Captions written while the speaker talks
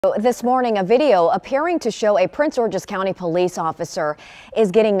This morning, a video appearing to show a Prince George's County police officer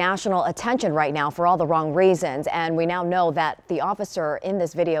is getting national attention right now for all the wrong reasons. And we now know that the officer in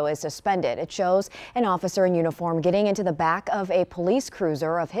this video is suspended. It shows an officer in uniform getting into the back of his police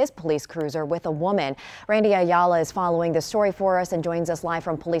cruiser with a woman. Randy Ayala is following the story for us and joins us live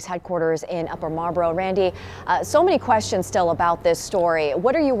from police headquarters in Upper Marlboro. Randy, so many questions still about this story.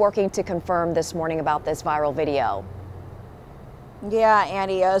 What are you working to confirm this morning about this viral video? Yeah,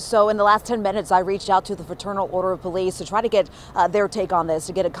 Annie. So in the last 10 minutes, I reached out to the Fraternal Order of Police to try to get their take on this,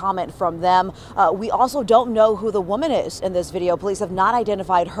 to get a comment from them. We also don't know who the woman is in this video. Police have not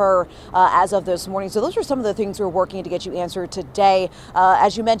identified her as of this morning. So those are some of the things we're working to get you answered today.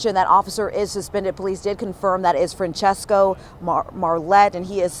 As you mentioned, that officer is suspended. Police did confirm that is Francesco Marlette, and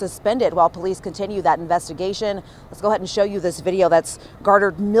he is suspended while police continue that investigation. Let's go ahead and show you this video that's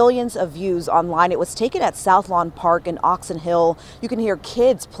garnered millions of views online. It was taken at South Lawn Park in Oxon Hill. You can hear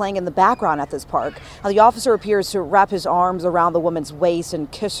kids playing in the background at this park. Now, the officer appears to wrap his arms around the woman's waist and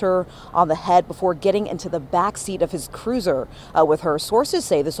kiss her on the head before getting into the back seat of his cruiser with her. Sources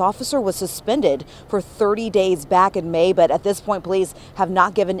say this officer was suspended for 30 days back in May, but at this point, police have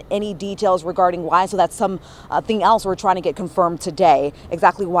not given any details regarding why. So that's something else we're trying to get confirmed today,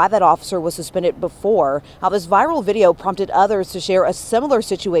 exactly why that officer was suspended before. Now, this viral video prompted others to share a similar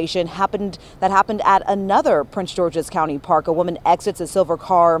situation that happened at another Prince George's County park. A woman exits a silver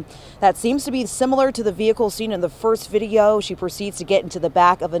car that seems to be similar to the vehicle seen in the first video. She proceeds to get into the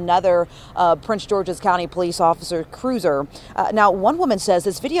back of another Prince George's County police officer cruiser. Now, one woman says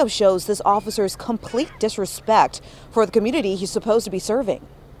this video shows this officer's complete disrespect for the community he's supposed to be serving.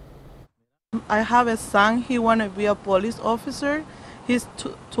 I have a son. He want to be a police officer. He's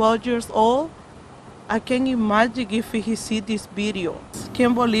 12 years old. I can't imagine if he see this video.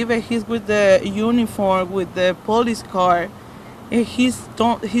 Can't believe it. He's with the uniform, with the police car. He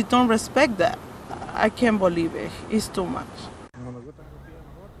don't respect that. I can't believe it. It's too much.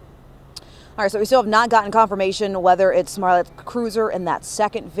 All right, so we still have not gotten confirmation whether it's Marlette's cruiser in that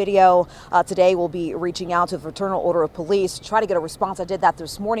second video. Today we'll be reaching out to the Fraternal Order of Police to try to get a response. I did that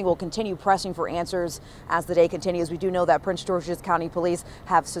this morning. We'll continue pressing for answers as the day continues. We do know that Prince George's County Police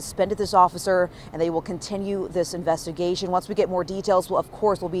have suspended this officer and they will continue this investigation. Once we get more details,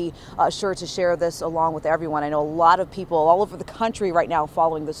 we'll be sure to share this along with everyone. I know a lot of people all over the country right now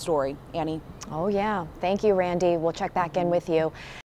following this story. Annie? Oh yeah. Thank you, Randy. We'll check back in with you.